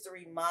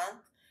History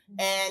Month.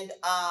 And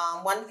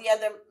one of the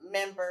other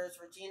members,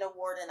 Regina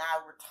Ward, and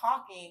I were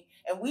talking,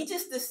 and we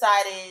just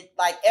decided,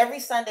 like every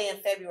Sunday in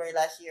February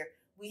last year,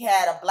 we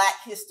had a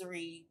Black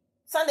History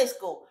Sunday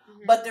School.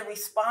 But the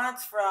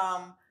response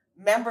from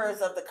members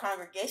of the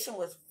congregation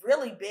was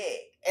really big,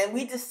 and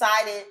we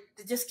decided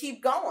to just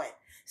keep going.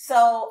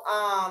 So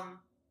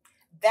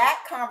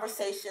that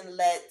conversation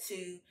led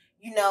to,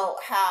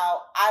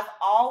 how I've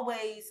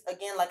always,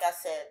 again, like I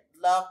said,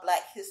 loved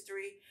Black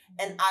history.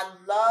 And I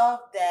love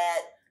that,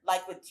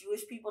 like with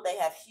Jewish people, they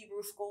have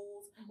Hebrew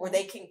schools where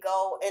they can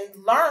go and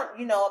learn,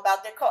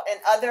 about their culture,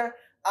 and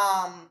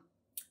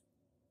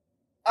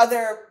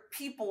other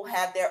people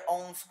have their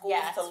own schools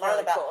to learn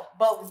about. Cool.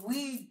 But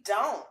we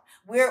don't.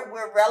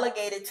 We're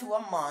relegated to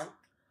a month,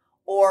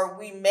 or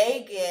we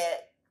may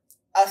get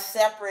a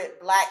separate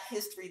Black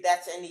history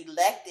that's an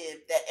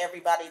elective that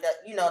everybody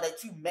that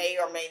you may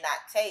or may not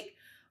take.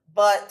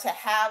 But to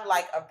have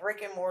like a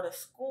brick and mortar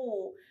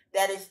school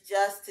that is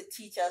just to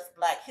teach us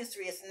Black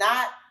history, it's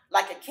not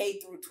like a K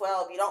through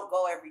 12. You don't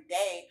go every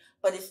day,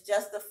 but it's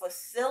just a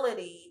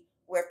facility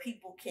where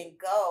people can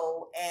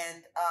go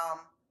and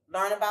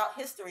learn about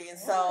history. And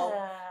so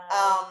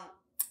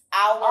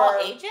all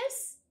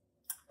ages,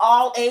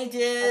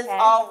 okay.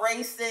 All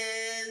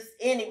races,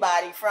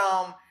 anybody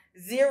from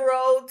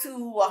 0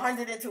 to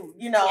 102,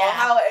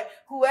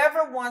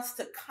 whoever wants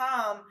to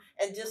come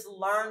and just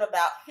learn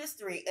about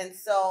history. And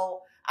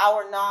so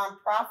our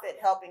nonprofit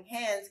Helping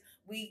Hands,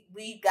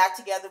 we got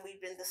together,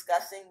 we've been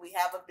discussing, we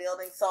have a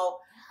building. So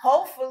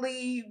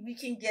hopefully we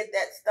can get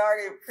that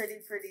started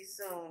pretty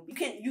soon.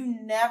 You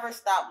never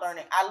stop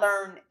learning. I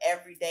learn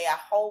every day. I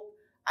hope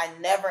I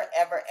never,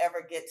 ever,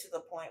 ever get to the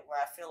point where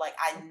I feel like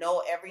I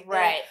know everything.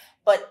 Right.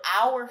 But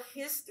our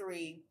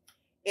history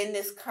in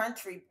this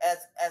country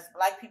as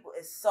Black people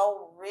is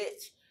so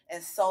rich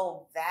and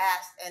so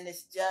vast, and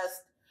it's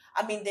just,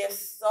 I mean, there's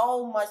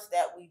so much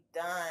that we've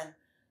done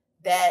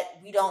that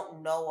we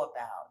don't know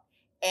about.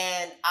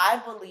 And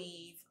I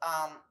believe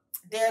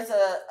there's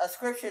a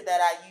scripture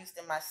that I used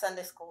in my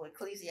Sunday school,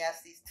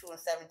 Ecclesiastes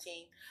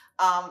 2:17.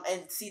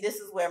 And see, this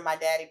is where my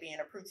daddy being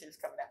a preacher is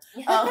coming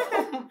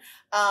out.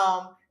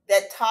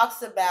 That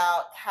talks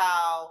about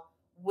how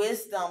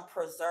wisdom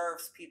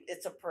preserves people.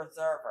 It's a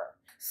preserver.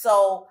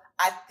 So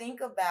I think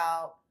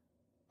about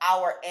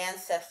our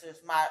ancestors,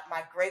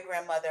 my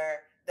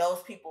great-grandmother,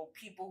 those people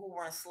who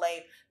were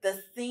enslaved,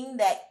 the thing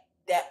that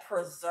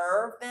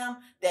preserved them,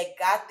 that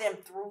got them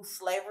through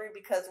slavery,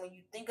 because when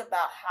you think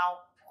about how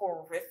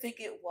horrific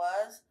it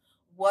was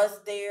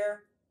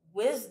their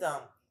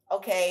wisdom.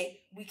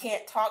 Okay, we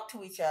can't talk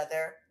to each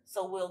other,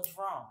 so we'll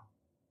drum.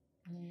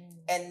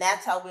 And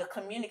that's how we'll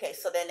communicate.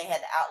 So then they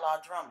had to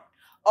outlaw drumming.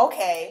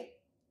 Okay,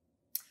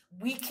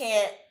 we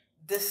can't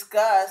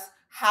discuss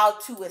how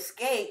to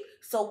escape,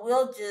 so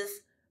we'll just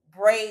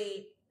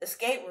braid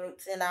escape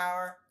routes in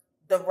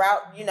the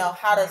route,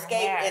 how to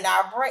escape in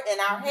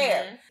our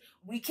hair.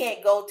 We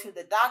can't go to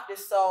the doctor,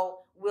 so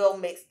we'll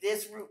mix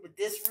this root with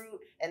this root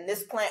and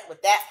this plant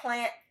with that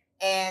plant,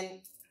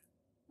 and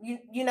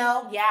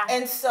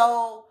and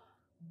so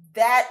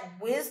that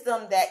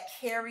wisdom that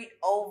carried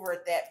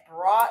over, that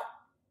brought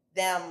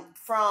them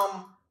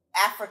from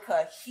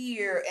Africa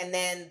here, and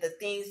then the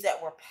things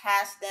that were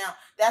passed down.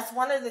 That's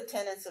one of the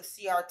tenets of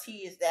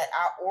CRT, is that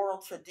our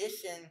oral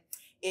tradition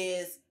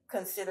is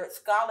considered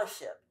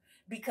scholarship,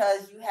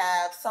 because you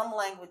have some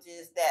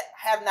languages that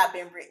have not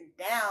been written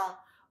down,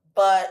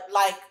 but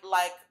like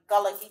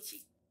Gullah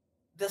Geechee,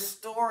 the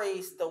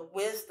stories, the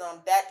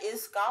wisdom, that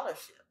is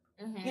scholarship.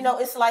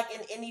 It's like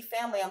in any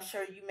family, I'm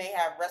sure you may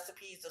have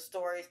recipes or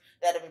stories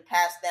that have been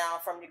passed down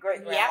from your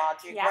great-grandma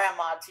to your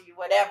grandma to you,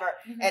 whatever.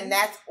 And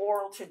that's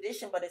oral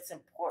tradition, but it's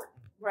important.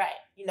 Right.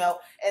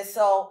 And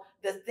so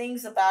the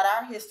things about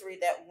our history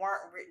that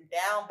weren't written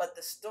down, but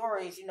the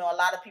stories, a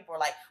lot of people are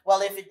like,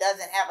 well, if it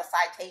doesn't have a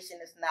citation,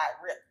 it's not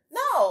real.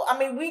 No, I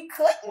mean, we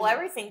couldn't. Well,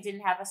 everything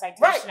didn't have a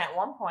citation at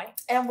one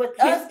point. And with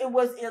us, it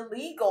was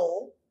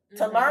illegal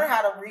to learn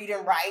how to read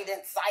and write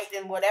and cite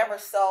and whatever.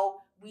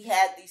 So we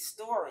had these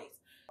stories.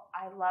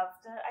 I love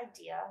the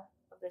idea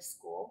of this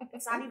school.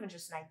 It's not even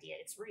just an idea,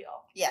 it's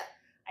real. Yeah.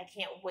 I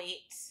can't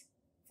wait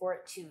for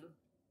it to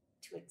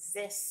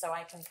exist so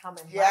I can come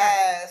and learn.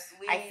 Yes.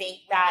 I think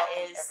that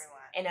is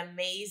an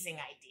amazing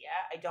idea.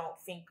 I don't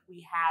think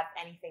we have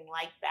anything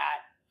like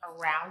that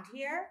around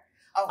here.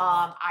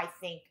 I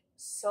think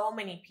so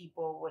many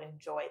people would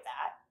enjoy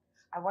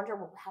that. I wonder,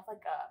 will we have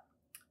like a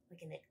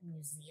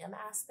museum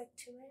aspect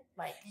to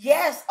it?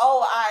 Yes.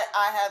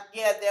 I have.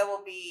 Yeah, there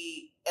will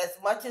be, as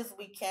much as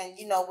we can.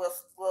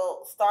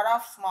 We'll start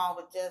off small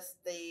with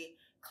just the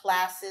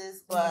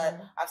classes,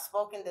 but I've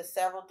spoken to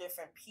several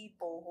different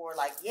people who are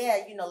like,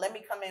 let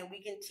me come in.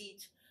 We can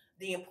teach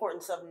the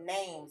importance of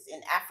names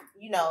in Africa.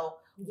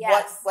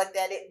 What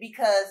that is,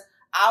 because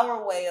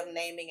our way of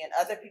naming and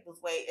other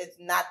people's way is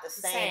not the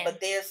same, but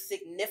there's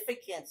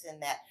significance in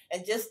that,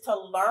 and just to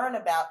learn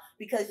about,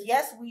 because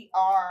yes, we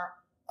are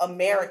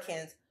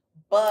Americans,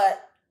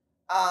 but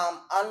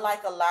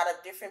unlike a lot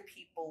of different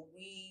people,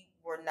 we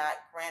were not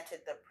granted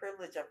the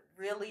privilege of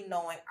really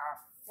knowing our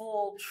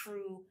full,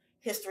 true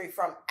history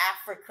from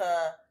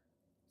Africa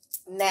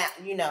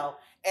now,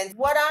 and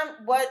what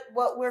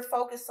we're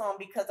focused on,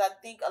 because I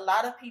think a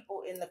lot of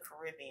people in the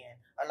Caribbean,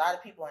 a lot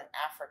of people in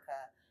Africa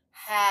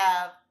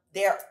have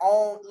their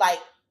own,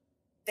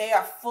 they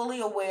are fully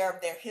aware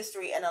of their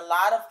history, and a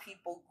lot of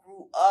people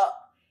grew up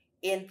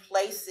in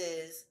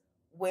places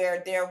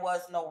where there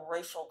was no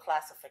racial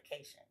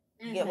classification.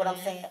 You get what I'm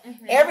saying?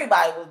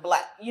 Everybody was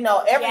Black.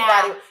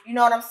 Everybody, you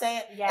know what I'm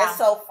saying? Yeah. And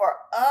so for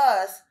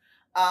us,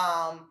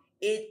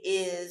 it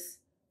is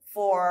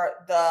for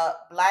the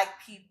Black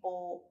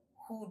people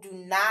who do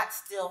not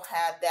still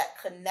have that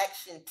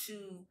connection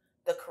to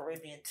the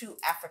Caribbean, to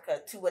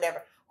Africa, to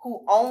whatever,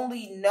 who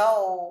only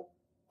know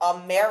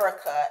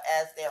America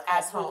as their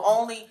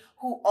home,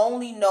 who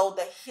only know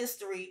the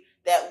history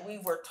that we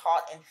were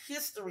taught in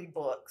history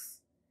books,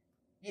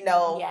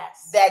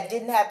 that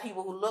didn't have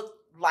people who looked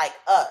like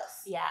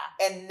us. Yeah.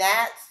 And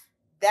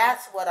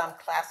that's what I'm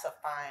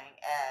classifying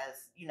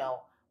as,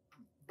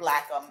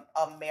 Black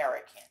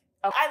American.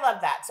 Okay. I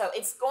love that. So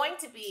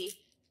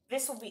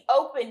this will be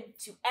open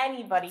to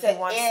anybody who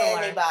wants to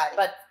learn.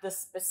 But the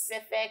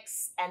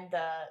specifics and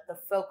the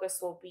focus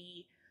will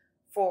be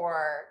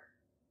for,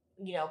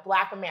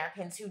 Black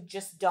Americans who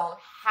just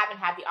haven't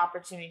had the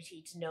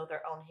opportunity to know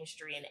their own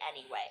history in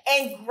any way.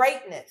 And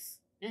greatness.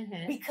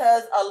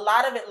 Because a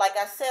lot of it, like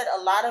I said,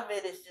 a lot of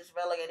it is just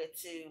relegated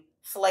to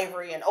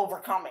slavery and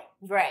overcoming.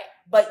 Right.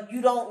 But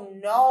you don't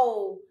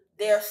know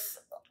there's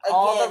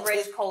all the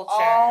rich culture.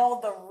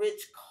 All the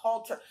rich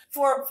culture.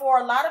 For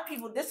a lot of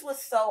people, this was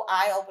so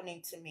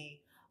eye-opening to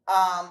me.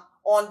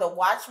 On The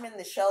Watchmen,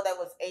 the show that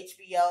was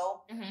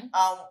HBO,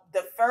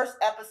 the first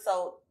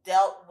episode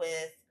dealt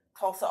with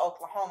Tulsa,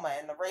 Oklahoma,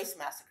 and the race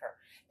massacre.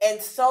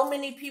 And so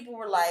many people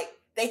were like,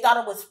 They thought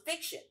it was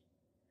fiction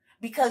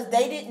because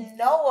they didn't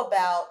know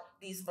about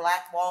these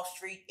Black Wall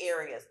Street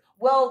areas.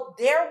 Well,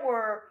 there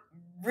were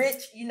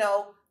rich,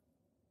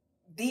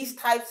 these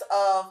types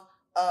of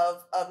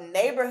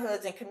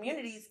neighborhoods and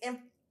communities in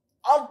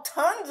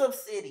tons of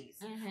cities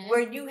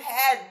where you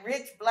had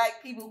rich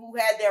Black people who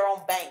had their own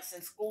banks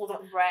and schools.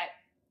 Right.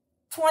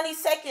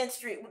 22nd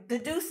Street, the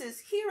Deuces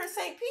here in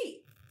St.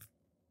 Pete.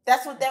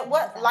 That's what that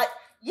was like.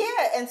 Yeah,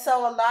 and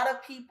so a lot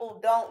of people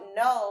don't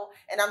know,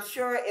 and I'm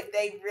sure if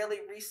they really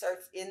research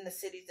in the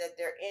cities that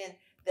they're in,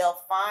 they'll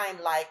find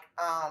like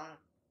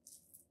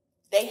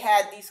they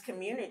had these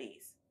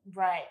communities.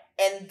 Right.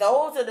 And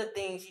those are the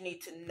things you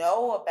need to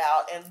know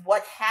about and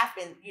what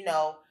happened.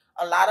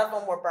 A lot of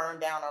them were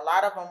burned down, a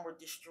lot of them were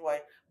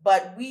destroyed,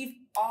 but we've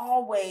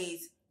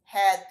always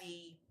had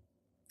the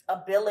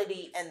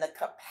ability and the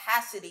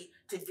capacity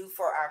to do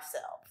for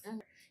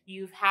ourselves.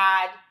 You've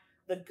had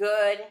the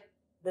good,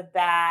 the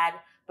bad,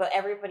 but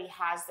everybody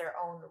has their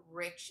own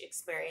rich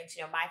experience.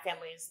 My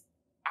family is,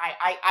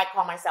 I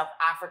call myself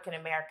African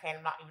American.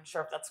 I'm not even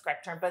sure if that's the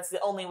correct term, but it's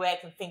the only way I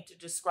can think to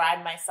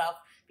describe myself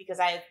because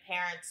I have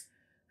parents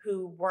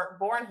who weren't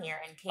born here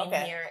and came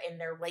here in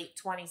their late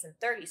 20s and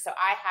 30s. So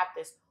I have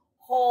this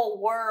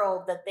whole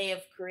world that they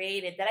have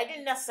created that I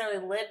didn't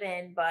necessarily live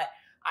in, but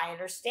I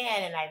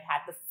understand, and I've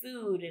had the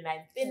food, and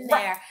I've been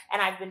there,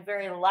 and I've been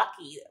very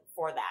lucky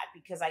for that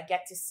because I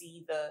get to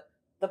see the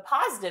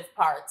positive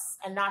parts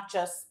and not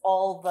just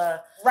all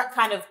the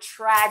kind of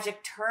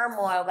tragic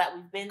turmoil that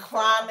we've been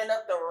climbing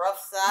up the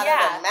rough side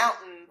of the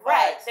mountain.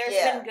 Right. There's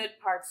been good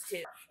parts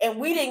too. And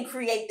we didn't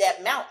create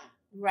that mountain.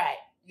 Right.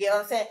 You know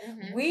what I'm saying?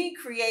 Mm-hmm. We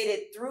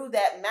created through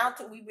that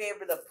mountain, we were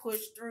able to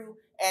push through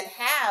and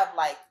have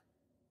like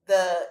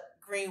the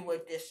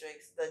Greenwood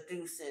districts, the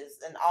Deuces,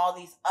 and all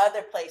these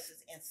other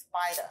places in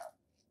spite of.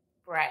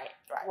 Right.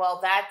 Well,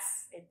 that's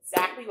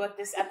exactly what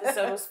this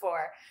episode was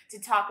for, to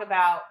talk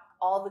about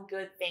all the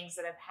good things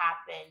that have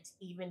happened,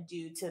 even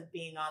due to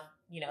being on,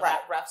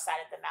 that rough side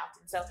of the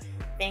mountain. So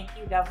thank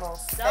you, Geveryl,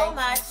 so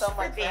much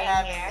for being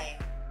here.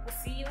 We'll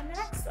see you in the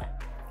next one.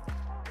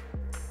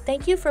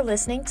 Thank you for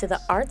listening to the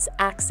Arts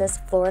Access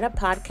Florida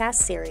podcast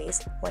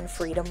series, When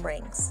Freedom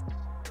Rings.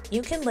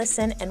 You can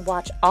listen and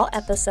watch all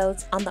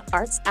episodes on the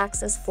Arts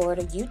Access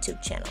Florida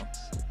YouTube channel.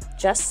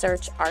 Just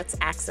search Arts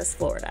Access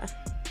Florida.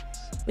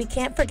 We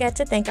can't forget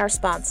to thank our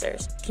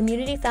sponsors,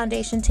 Community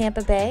Foundation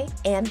Tampa Bay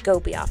and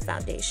Geveryl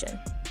Foundation.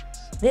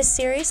 This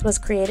series was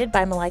created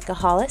by Malika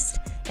Hollis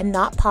and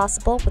not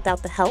possible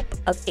without the help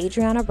of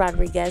Adriana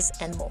Rodriguez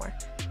and more.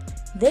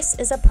 This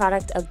is a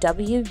product of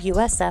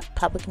WUSF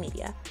Public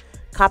Media.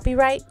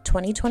 Copyright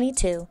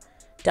 2022,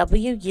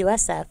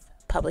 WUSF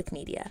Public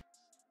Media.